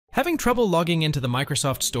Having trouble logging into the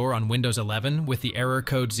Microsoft Store on Windows 11 with the error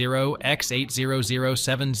code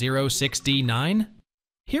 0x800706d9?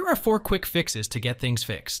 Here are 4 quick fixes to get things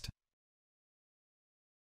fixed.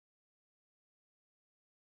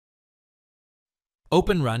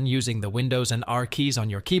 Open Run using the Windows and R keys on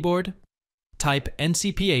your keyboard. Type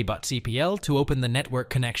ncpa.cpl to open the network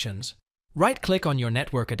connections. Right-click on your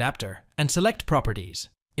network adapter and select Properties.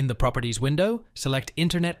 In the Properties window, select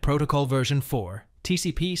Internet Protocol version 4.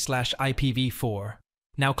 TCP/IPv4.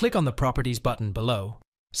 Now click on the Properties button below.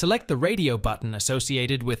 Select the radio button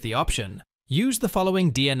associated with the option. Use the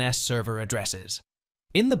following DNS server addresses.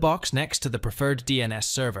 In the box next to the preferred DNS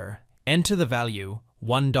server, enter the value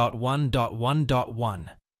 1.1.1.1.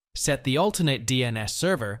 Set the alternate DNS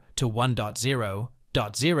server to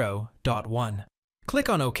 1.0.0.1. Click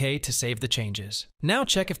on OK to save the changes. Now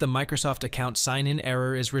check if the Microsoft account sign-in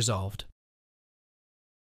error is resolved.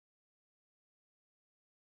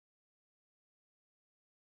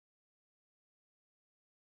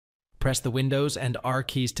 Press the Windows and R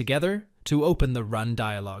keys together to open the Run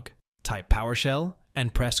dialog. Type PowerShell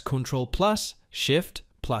and press Ctrl+, Shift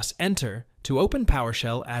 + Enter to open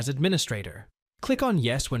PowerShell as administrator. Click on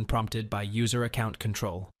Yes when prompted by User Account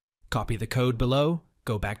Control. Copy the code below,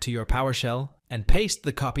 go back to your PowerShell, and paste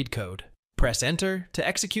the copied code. Press Enter to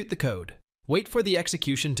execute the code. Wait for the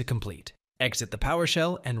execution to complete. Exit the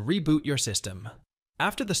PowerShell and reboot your system.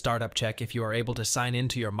 After the startup, check if you are able to sign in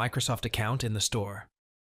to your Microsoft account in the store.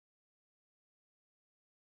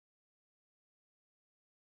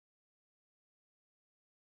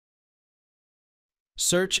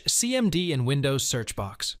 Search CMD in Windows search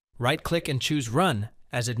box. Right-click and choose Run.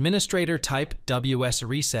 As administrator, type WS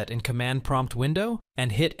Reset in command prompt window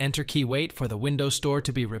and hit Enter key. Wait for the Windows Store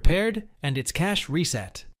to be repaired and its cache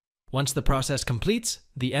reset. Once the process completes,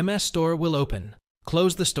 the MS Store will open.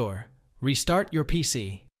 Close the store. Restart your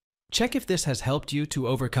PC. Check if this has helped you to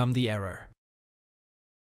overcome the error.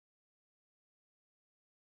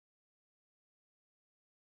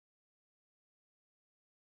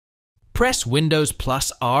 Press Windows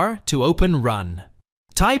 + R to open Run.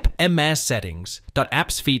 Type MS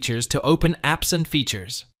Settings.apps features to open Apps and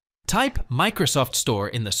Features. Type Microsoft Store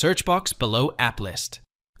in the search box below App List.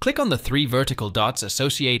 Click on the 3 vertical dots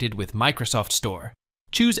associated with Microsoft Store.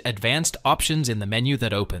 Choose Advanced Options in the menu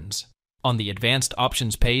that opens. On the Advanced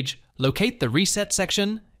Options page, locate the Reset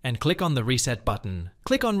section and click on the Reset button.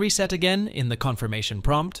 Click on Reset again in the confirmation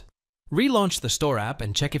prompt. Relaunch the Store app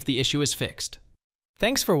and check if the issue is fixed.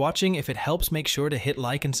 Thanks for watching. If it helps, make sure to hit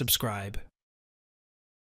like and subscribe.